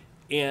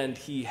 and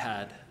he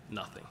had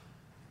nothing.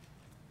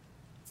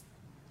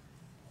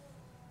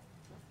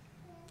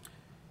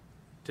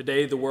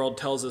 Today, the world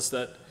tells us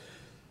that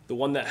the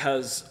one that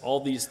has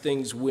all these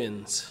things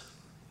wins.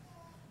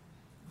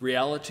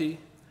 Reality,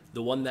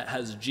 the one that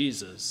has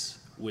Jesus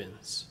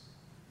wins.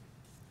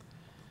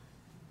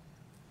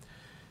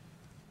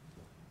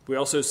 We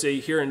also see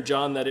here in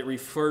John that it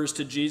refers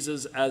to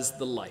Jesus as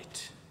the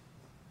light.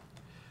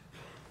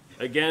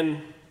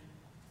 Again,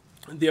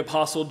 the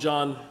Apostle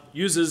John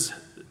uses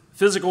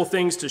physical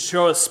things to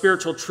show us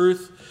spiritual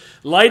truth.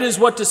 Light is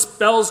what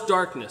dispels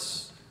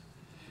darkness.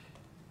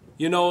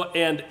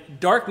 And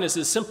darkness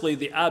is simply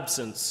the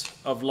absence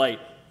of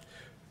light.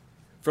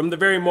 From the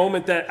very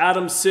moment that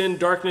Adam sinned,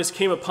 darkness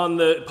came upon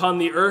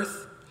the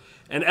earth,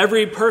 and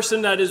every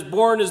person that is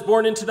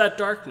born into that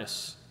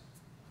darkness.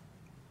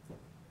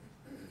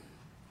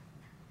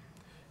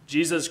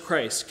 Jesus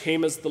Christ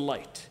came as the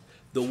light,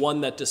 the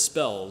one that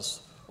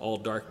dispels all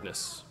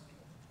darkness.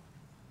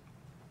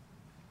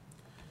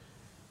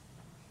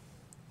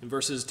 In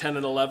verses 10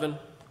 and 11,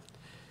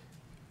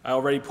 I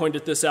already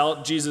pointed this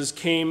out. Jesus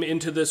came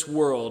into this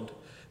world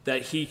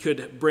that he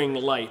could bring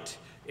light.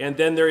 And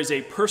then there is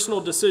a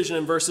personal decision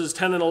in verses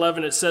 10 and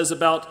 11. It says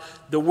about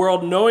the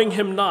world knowing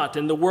him not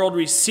and the world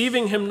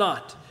receiving him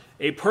not,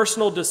 a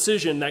personal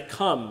decision that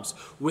comes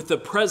with the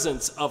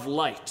presence of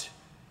light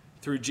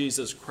through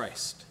Jesus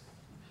Christ.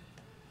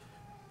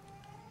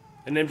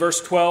 And in verse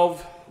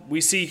 12,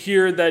 we see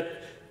here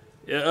that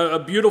a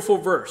beautiful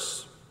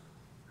verse,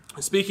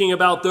 speaking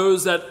about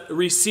those that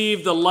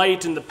receive the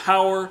light and the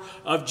power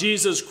of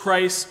Jesus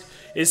Christ.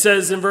 It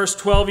says in verse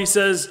 12, he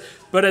says,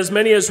 "But as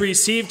many as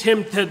received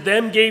him, to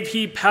them gave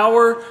he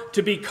power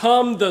to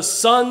become the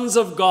sons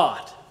of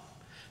God."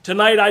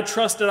 Tonight, I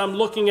trust that I'm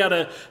looking at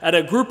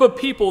a group of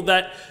people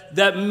that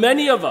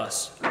many of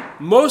us,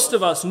 most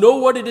of us, know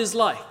what it is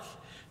like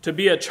to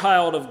be a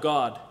child of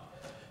God.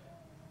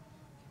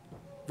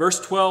 Verse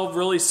 12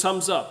 really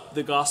sums up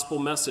the gospel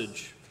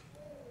message.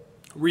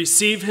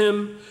 Receive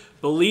him,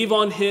 believe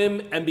on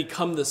him, and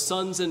become the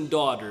sons and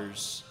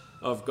daughters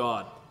of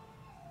God.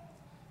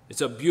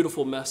 It's a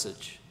beautiful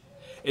message.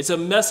 It's a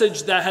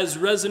message that has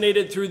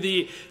resonated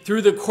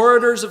through the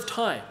corridors of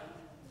time.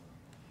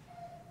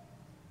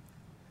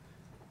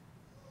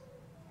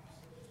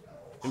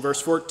 In verse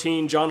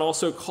 14, John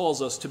also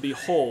calls us to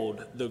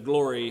behold the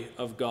glory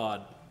of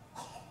God.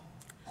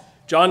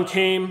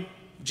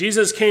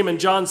 Jesus came, and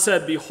John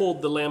said,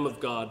 "Behold the Lamb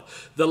of God,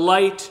 the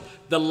light,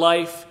 the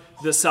life,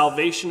 the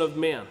salvation of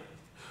man."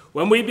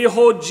 When we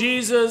behold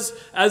Jesus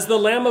as the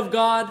Lamb of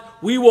God,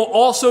 we will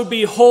also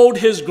behold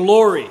his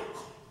glory.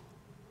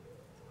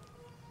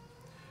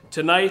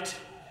 Tonight,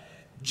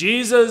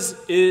 Jesus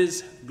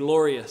is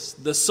glorious.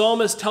 The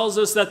psalmist tells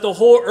us that the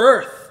whole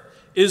earth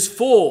is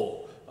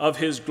full of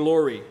his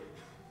glory.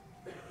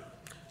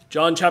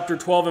 John chapter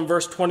 12 and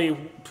verse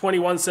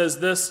 21 says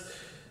this,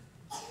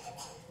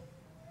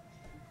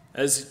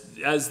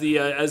 as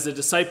the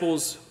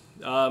disciples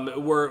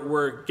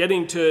were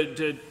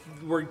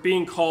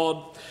being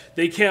called,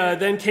 they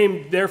then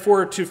came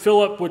therefore to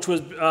Philip, which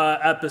was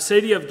at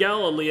Bethsaida of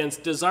Galilee,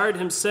 and desired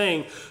him,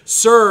 saying,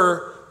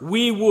 "Sir,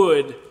 we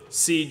would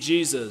see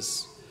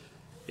Jesus."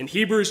 In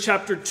Hebrews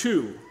chapter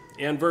 2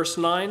 and verse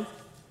 9,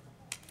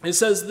 it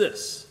says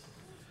this,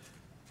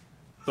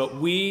 "But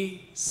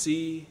we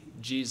see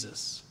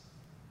Jesus."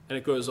 And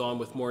it goes on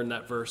with more in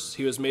that verse.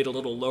 "He was made a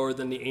little lower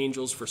than the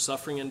angels for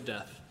suffering and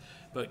death,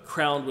 but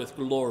crowned with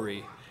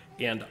glory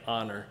and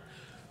honor."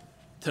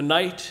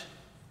 Tonight,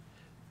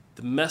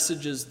 the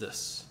message is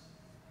this.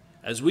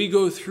 As we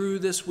go through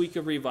this week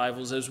of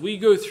revivals, as we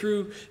go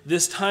through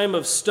this time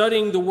of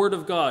studying the Word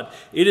of God,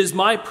 it is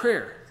my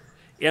prayer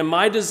and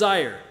my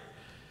desire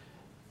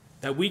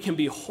that we can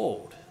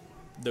behold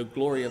the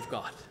glory of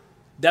God,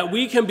 that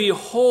we can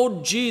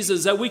behold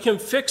Jesus, that we can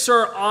fix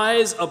our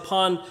eyes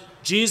upon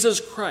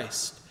Jesus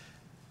Christ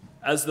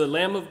as the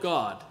Lamb of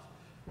God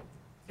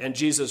and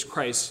Jesus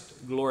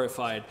Christ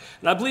glorified.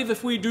 And I believe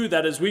if we do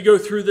that as we go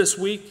through this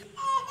week,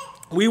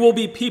 we will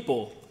be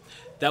people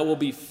that will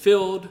be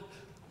filled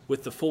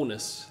with the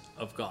fullness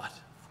of God.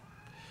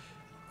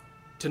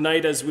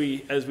 Tonight, as we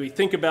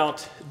think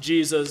about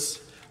Jesus,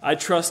 I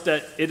trust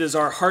that it is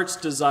our heart's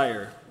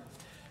desire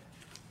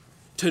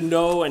to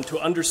know and to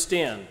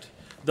understand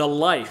the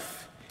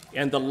life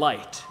and the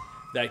light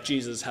that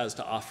Jesus has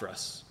to offer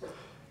us.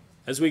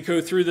 As we go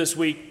through this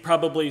week,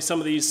 probably some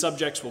of these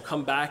subjects will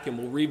come back, and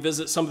we'll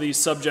revisit some of these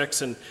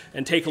subjects and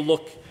take a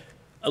look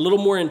a little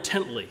more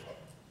intently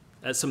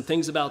at some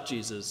things about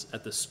Jesus,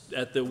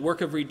 at the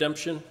work of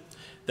redemption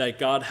that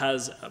God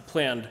has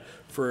planned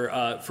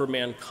for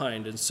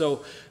mankind. And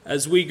so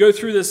as we go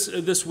through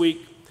this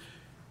week,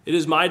 it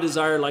is my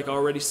desire, like I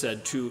already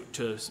said, to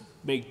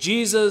make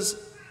Jesus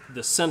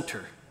the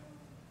center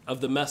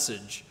of the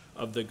message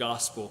of the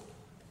gospel.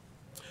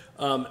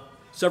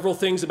 Several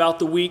things about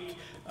the week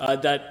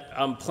that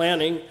I'm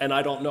planning, and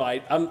I don't know.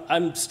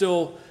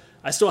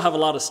 I still have a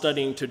lot of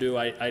studying to do.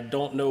 I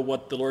don't know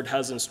what the Lord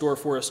has in store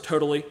for us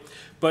totally.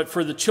 But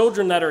for the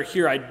children that are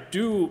here, I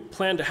do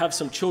plan to have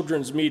some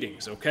children's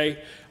meetings,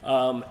 okay?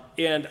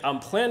 And I'm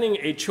planning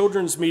a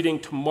children's meeting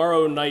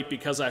tomorrow night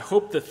because I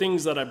hope the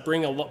things that I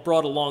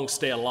brought along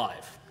stay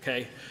alive,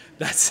 okay?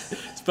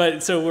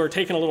 So we're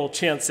taking a little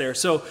chance there.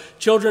 So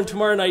children,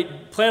 tomorrow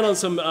night, plan on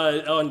some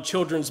on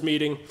children's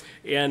meeting,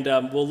 and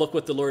we'll look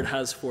what the Lord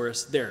has for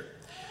us there.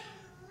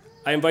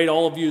 I invite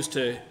all of you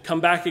to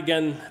come back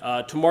again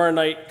tomorrow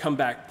night, come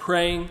back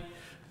praying.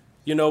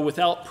 You know,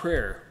 without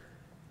prayer,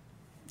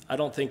 I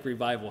don't think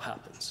revival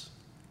happens.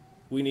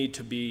 We need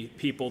to be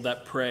people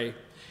that pray,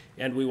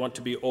 and we want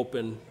to be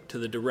open to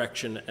the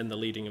direction and the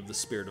leading of the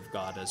Spirit of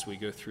God as we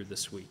go through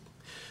this week.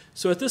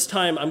 So at this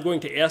time, I'm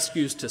going to ask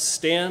you to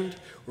stand.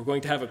 We're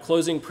going to have a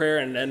closing prayer,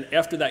 and then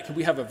after that, can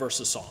we have a verse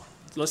of song?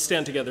 Let's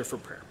stand together for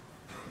prayer.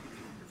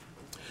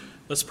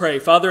 Let's pray.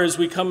 Father, as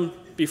we come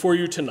before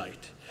you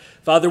tonight,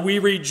 Father, we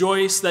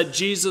rejoice that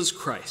Jesus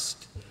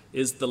Christ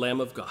is the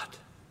Lamb of God,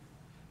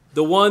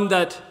 the one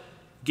that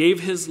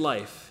gave his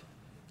life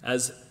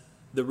as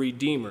the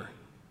Redeemer.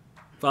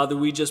 Father,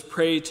 we just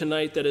pray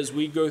tonight that as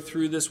we go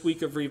through this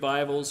week of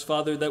revivals,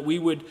 Father, that we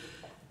would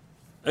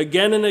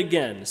again and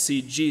again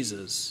see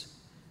Jesus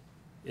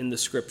in the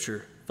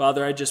Scripture.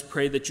 Father, I just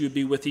pray that you would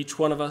be with each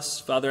one of us.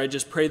 Father, I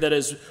just pray that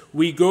as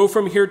we go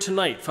from here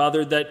tonight,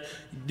 Father, that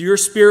your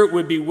Spirit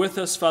would be with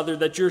us, Father,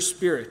 that your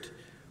Spirit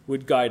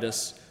would guide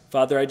us.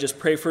 Father, I just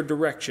pray for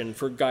direction,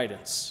 for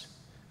guidance,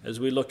 as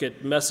we look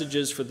at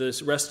messages for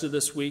this rest of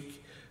this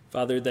week.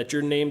 Father, that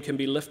your name can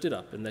be lifted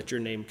up and that your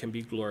name can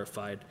be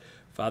glorified.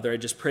 Father, I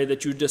just pray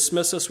that you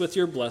dismiss us with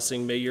your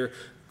blessing. May your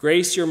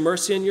grace, your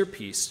mercy, and your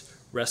peace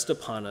rest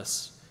upon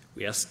us.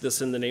 We ask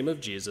this in the name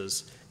of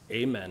Jesus.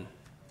 Amen.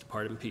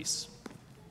 Depart in peace.